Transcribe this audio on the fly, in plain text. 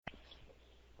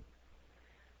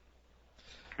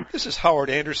This is Howard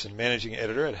Anderson, Managing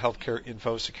Editor at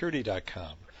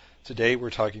HealthcareInfoSecurity.com. Today we're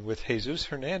talking with Jesus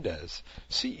Hernandez,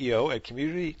 CEO at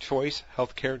Community Choice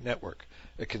Healthcare Network,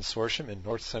 a consortium in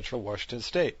north central Washington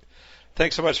State.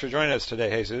 Thanks so much for joining us today,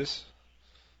 Jesus.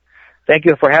 Thank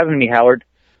you for having me, Howard.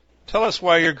 Tell us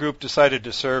why your group decided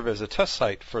to serve as a test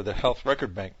site for the Health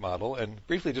Record Bank model, and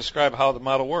briefly describe how the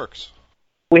model works.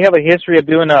 We have a history of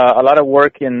doing a lot of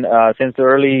work since the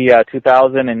early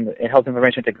 2000 in health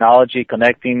information technology,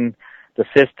 connecting the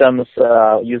systems,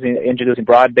 introducing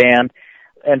broadband.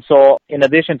 And so in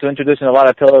addition to introducing a lot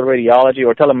of teleradiology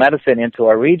or telemedicine into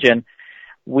our region,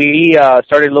 we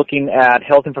started looking at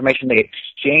health information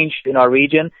exchange in our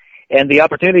region, and the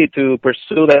opportunity to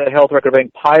pursue the Health Record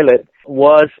Bank pilot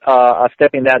was a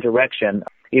step in that direction.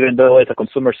 Even though it's a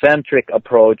consumer-centric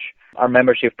approach, our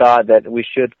membership thought that we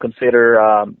should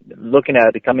consider looking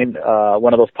at becoming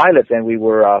one of those pilots, and we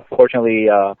were fortunately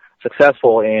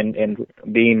successful in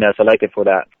being selected for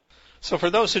that. So for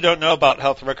those who don't know about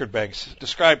health record banks,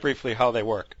 describe briefly how they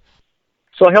work.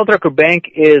 So Health Record Bank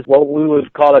is what we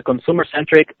would call a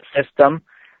consumer-centric system.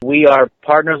 We are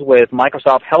partners with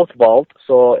Microsoft Health Vault,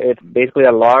 so it's basically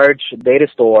a large data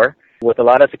store with a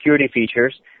lot of security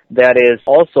features that is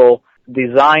also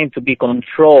designed to be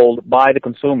controlled by the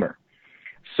consumer.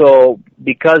 So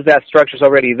because that structure is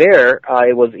already there,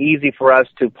 it was easy for us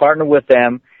to partner with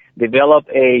them, develop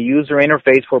a user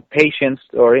interface for patients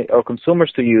or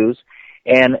consumers to use,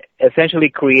 and essentially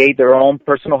create their own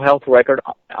personal health record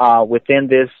within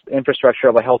this infrastructure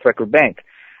of a health record bank.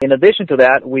 In addition to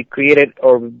that, we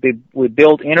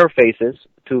built interfaces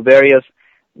to various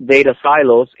data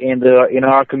silos in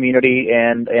our community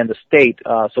and the state.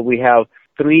 So we have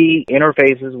 3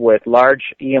 interfaces with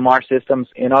large EMR systems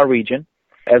in our region,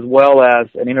 as well as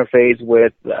an interface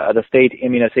with the state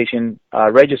immunization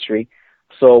registry.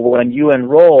 So when you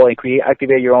enroll and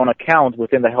activate your own account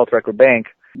within the Health Record Bank,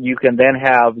 you can then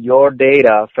have your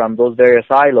data from those various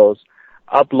silos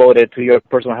uploaded to your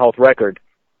personal health record.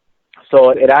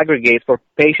 So it aggregates for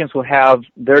patients who have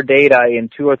their data in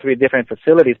 2 or 3 different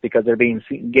facilities because they're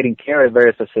getting care at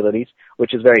various facilities,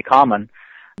 which is very common.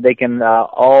 They can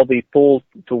all be pulled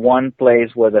to one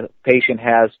place where the patient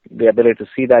has the ability to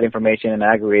see that information in an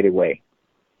aggregated way.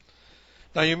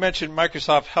 Now you mentioned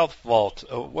Microsoft Health Vault.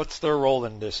 What's their role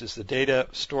in this? Is the data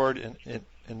stored in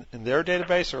their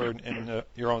database or in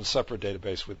your own separate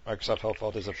database with Microsoft Health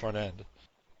Vault as a front end?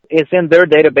 It's in their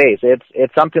database.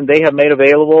 It's something they have made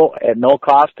available at no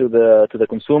cost to the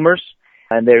consumers,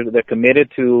 and they're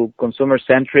committed to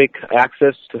consumer-centric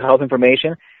access to health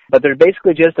information. But they're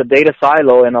basically just a data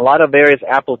silo, and a lot of various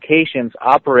applications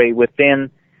operate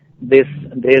within this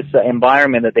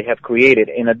environment that they have created.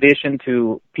 In addition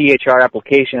to PHR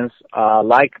applications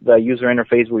like the user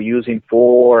interface we're using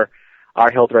for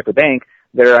our Health Record Bank,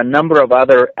 there are a number of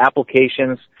other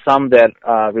applications, some that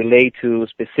relate to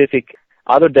specific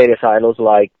other data silos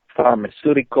like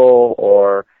pharmaceutical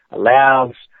or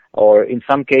labs, or in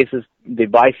some cases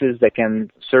devices that can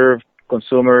serve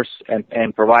consumers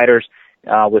and providers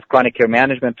with chronic care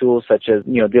management tools, such as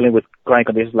dealing with chronic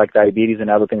conditions like diabetes and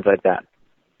other things like that.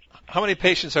 How many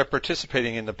patients are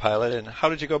participating in the pilot, and how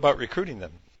did you go about recruiting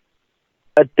them?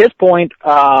 At this point,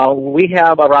 we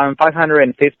have around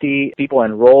 550 people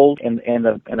enrolled in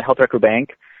the Health Record Bank,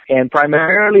 and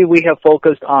primarily we have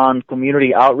focused on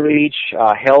community outreach,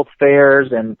 health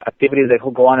fairs, and activities that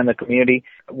will go on in the community.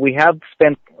 We have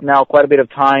spent now quite a bit of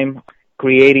time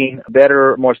creating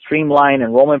better, more streamlined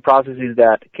enrollment processes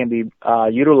that can be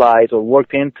utilized or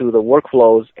worked into the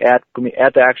workflows at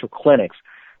the actual clinics.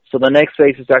 So the next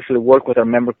phase is to actually work with our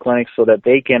member clinics so that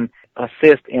they can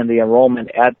assist in the enrollment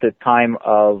at the time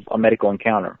of a medical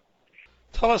encounter.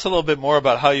 Tell us a little bit more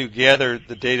about how you gather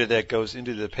the data that goes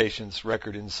into the patient's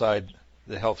record inside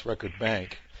the Health Record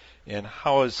Bank, and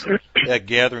how is that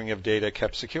gathering of data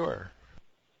kept secure?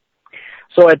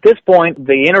 So at this point,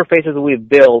 the interfaces we've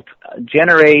built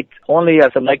generate only a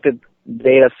selected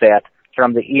data set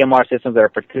from the EMR systems that are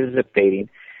participating.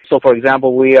 So, for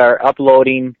example, we are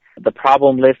uploading the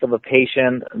problem list of a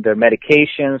patient, their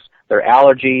medications, their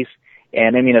allergies,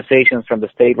 and immunizations from the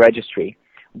state registry.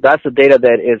 That's the data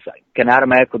that can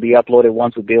automatically be uploaded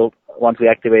once we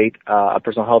activate a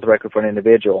personal health record for an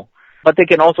individual. But they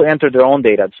can also enter their own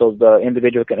data, so the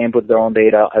individual can input their own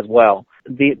data as well.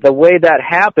 The way that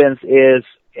happens is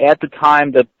at the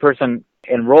time the person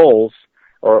enrolls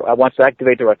or wants to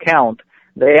activate their account,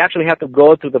 they actually have to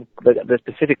go to the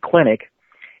specific clinic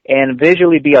and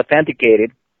visually be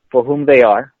authenticated for whom they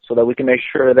are, so that we can make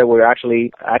sure that we're actually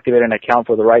activating an account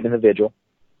for the right individual.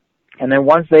 And then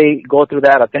once they go through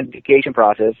that authentication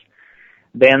process,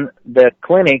 then the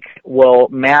clinic will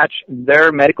match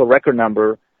their medical record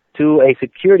number to a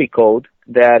security code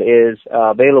that is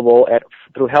available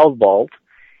through Health Vault,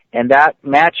 and that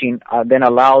matching then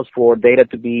allows for data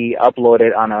to be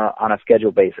uploaded on a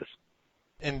scheduled basis.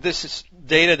 And this is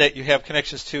data that you have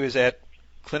connections to is at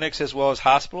clinics as well as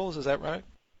hospitals, is that right?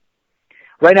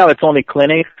 Right now it's only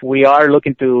clinics. We are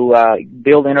looking to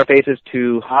build interfaces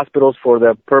to hospitals for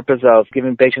the purpose of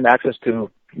giving patients access to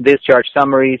discharge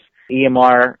summaries,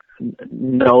 EMR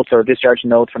notes or discharge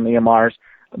notes from EMRs,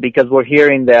 because we're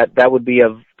hearing that would be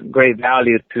of great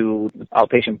value to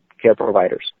outpatient care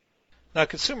providers. Now,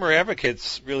 consumer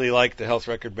advocates really like the health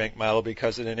record bank model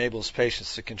because it enables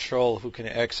patients to control who can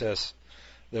access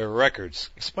their records.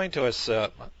 Explain to us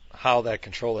how that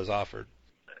control is offered.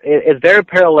 It's very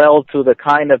parallel to the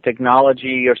kind of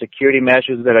technology or security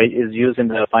measures that is used in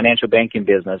the financial banking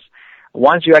business.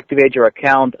 Once you activate your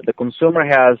account, the consumer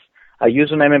has a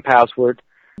username and password.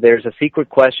 There's a secret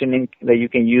questioning that you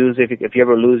can use if you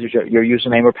ever lose your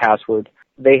username or password.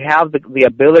 They have the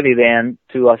ability then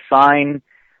to assign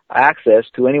access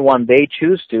to anyone they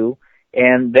choose to,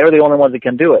 and they're the only ones that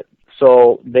can do it.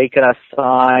 So they can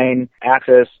assign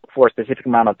access for a specific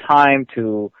amount of time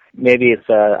to maybe it's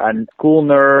a school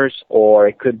nurse, or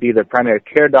it could be their primary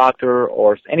care doctor,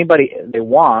 or anybody they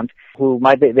want who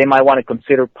they might want to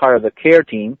consider part of the care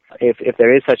team if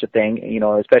there is such a thing.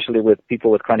 Especially with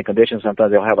people with chronic conditions,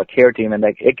 sometimes they'll have a care team, and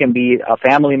it can be a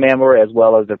family member as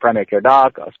well as their primary care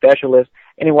doc, a specialist,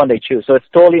 anyone they choose. So it's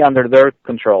totally under their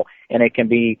control, and it can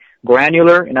be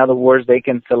granular. In other words, they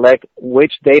can select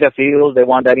which data fields they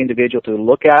want that individual to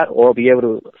look at or be able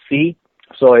to see.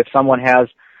 So if someone has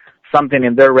something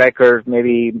in their record,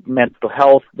 maybe mental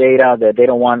health data that they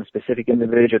don't want a specific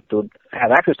individual to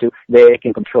have access to, they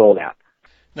can control that.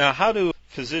 Now, how do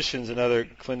physicians and other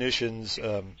clinicians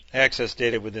access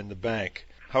data within the bank?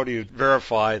 How do you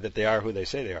verify that they are who they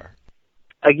say they are?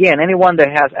 Again, anyone that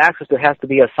has access to it has to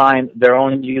be assigned their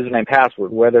own username and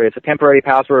password. Whether it's a temporary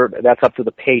password, that's up to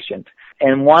the patient.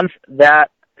 And once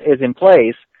that is in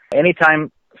place,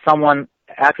 anytime someone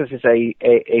accesses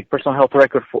a personal health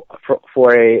record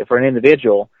for an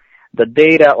individual, the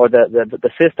data or the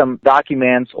system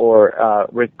documents or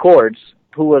records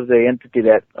who was the entity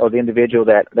or the individual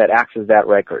that accessed that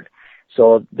record.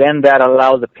 So then that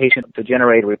allows the patient to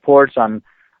generate reports on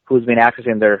who's been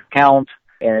accessing their account,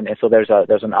 and so there's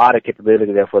an audit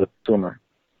capability there for the consumer.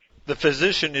 The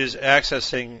physician is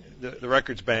accessing the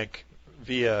records bank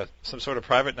via some sort of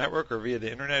private network or via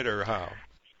the internet, or how?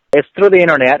 It's through the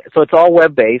internet, so it's all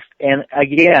web-based. And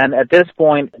again, at this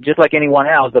point, just like anyone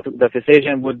else, the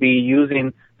physician would be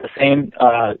using the same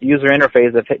user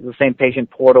interface, the same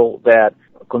patient portal that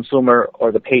consumer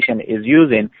or the patient is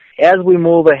using. As we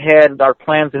move ahead, our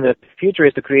plans in the future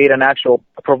is to create an actual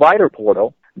provider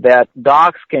portal that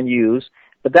docs can use,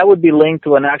 but that would be linked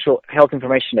to an actual health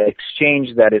information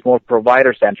exchange that is more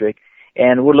provider-centric.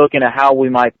 And we're looking at how we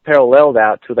might parallel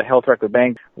that to the health record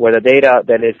bank, where the data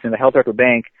that is in the health record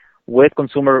bank with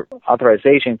consumer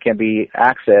authorization can be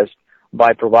accessed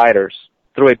by providers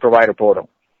through a provider portal.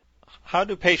 How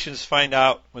do patients find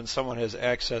out when someone has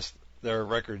accessed their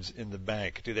records in the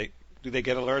bank? Do they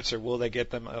get alerts, or will they get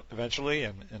them eventually?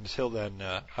 And until then,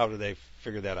 how do they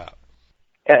figure that out?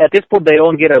 At this point, they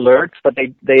don't get alerts, but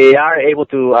they are able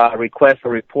to request a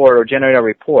report or generate a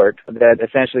report that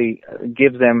essentially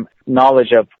gives them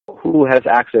knowledge of who has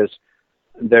accessed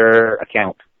their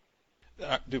account.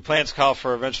 Do plans call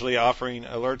for eventually offering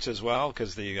alerts as well?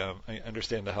 Because I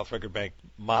understand the health record bank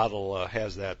model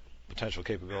has that potential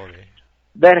capability.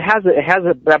 That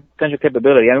that potential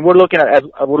capability, and we're looking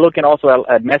also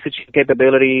at messaging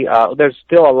capability. There's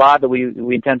still a lot that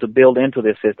we intend to build into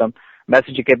this system.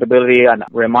 Messaging capability and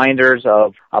reminders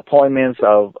of appointments,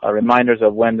 of reminders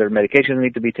of when their medications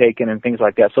need to be taken, and things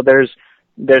like that. So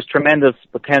there's tremendous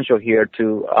potential here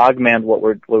to augment what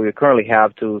we currently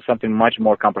have to something much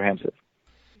more comprehensive.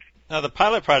 Now, the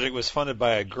pilot project was funded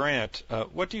by a grant.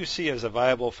 What do you see as a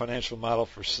viable financial model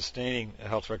for sustaining a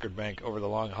health record bank over the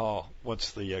long haul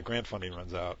once the grant funding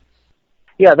runs out?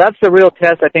 Yeah, that's the real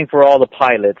test, I think, for all the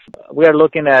pilots. We are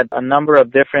looking at a number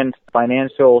of different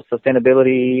financial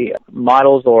sustainability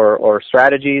models or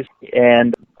strategies,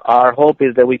 and our hope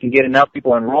is that we can get enough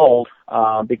people enrolled,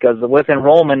 because with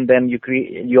enrollment, then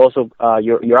you also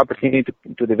your opportunity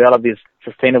to develop these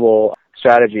sustainable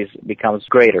strategies becomes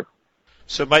greater.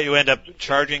 So might you end up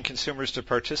charging consumers to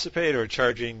participate, or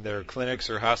charging their clinics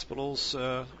or hospitals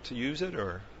to use it,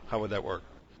 or how would that work?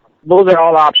 Those are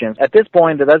all options. At this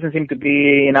point, there doesn't seem to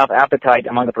be enough appetite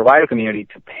among the provider community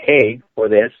to pay for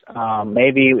this.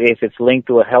 Maybe if it's linked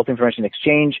to a health information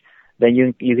exchange, then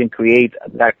you can create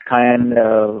that kind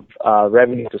of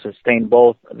revenue to sustain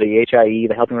both the HIE,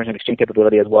 the Health Information Exchange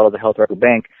capability, as well as the Health Record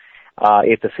Bank,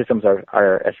 if the systems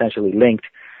are essentially linked.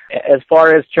 As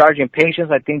far as charging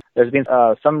patients, I think there's been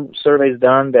some surveys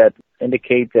done that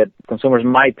indicate that consumers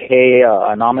might pay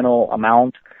a nominal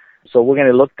amount. So we're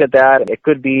going to look at that. It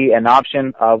could be an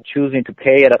option of choosing to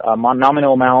pay at a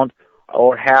nominal amount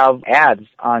or have ads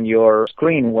on your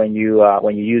screen when you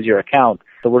use your account.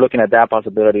 So we're looking at that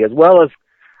possibility, as well as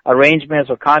arrangements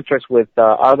or contracts with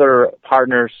other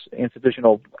partners,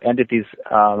 institutional entities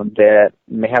that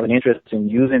may have an interest in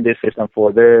using this system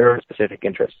for their specific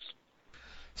interests.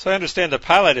 So I understand the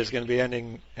pilot is going to be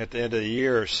ending at the end of the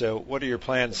year. So what are your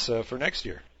plans for next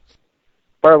year?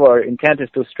 Part of our intent is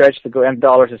to stretch the grant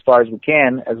dollars as far as we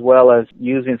can, as well as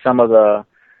using some of the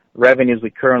revenues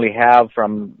we currently have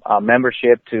from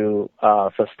membership to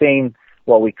sustain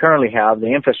what we currently have,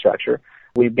 the infrastructure.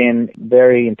 We've been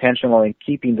very intentional in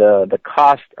keeping the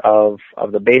cost of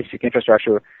the basic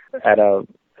infrastructure at a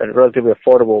relatively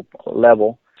affordable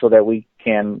level so that we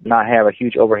can not have a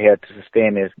huge overhead to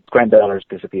sustain as grant dollars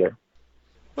disappear.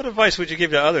 What advice would you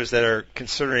give to others that are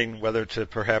considering whether to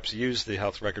perhaps use the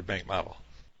Health Record Bank model?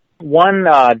 One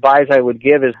advice I would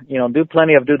give is, do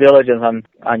plenty of due diligence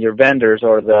on your vendors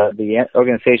or the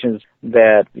organizations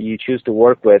that you choose to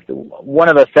work with. One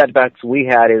of the setbacks we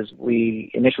had is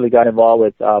we initially got involved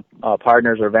with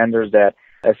partners or vendors that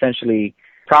essentially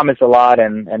promised a lot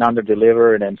and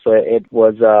under-delivered, and so it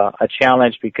was a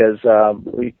challenge because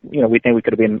we think we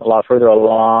could have been a lot further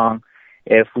along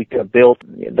if we could have built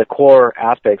the core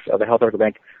aspects of the Health Record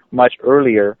Bank much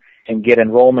earlier and get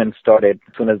enrollment started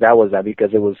as soon as that was done, because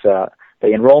it was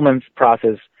the enrollment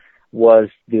process was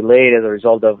delayed as a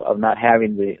result of not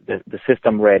having the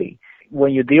system ready.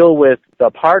 When you deal with the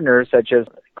partners, such as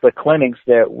the clinics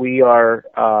that we are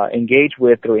engaged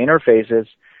with through interfaces,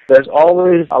 there's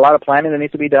always a lot of planning that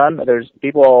needs to be done. There's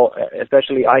people,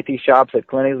 especially IT shops at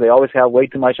clinics, they always have way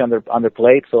too much on their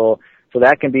plate, so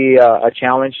that can be a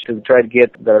challenge to try to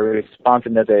get the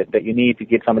responsiveness that you need to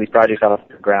get some of these projects off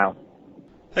the ground.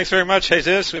 Thanks very much,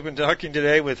 Jesus. We've been talking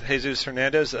today with Jesus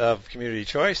Hernandez of Community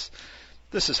Choice.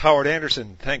 This is Howard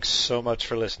Anderson. Thanks so much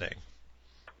for listening.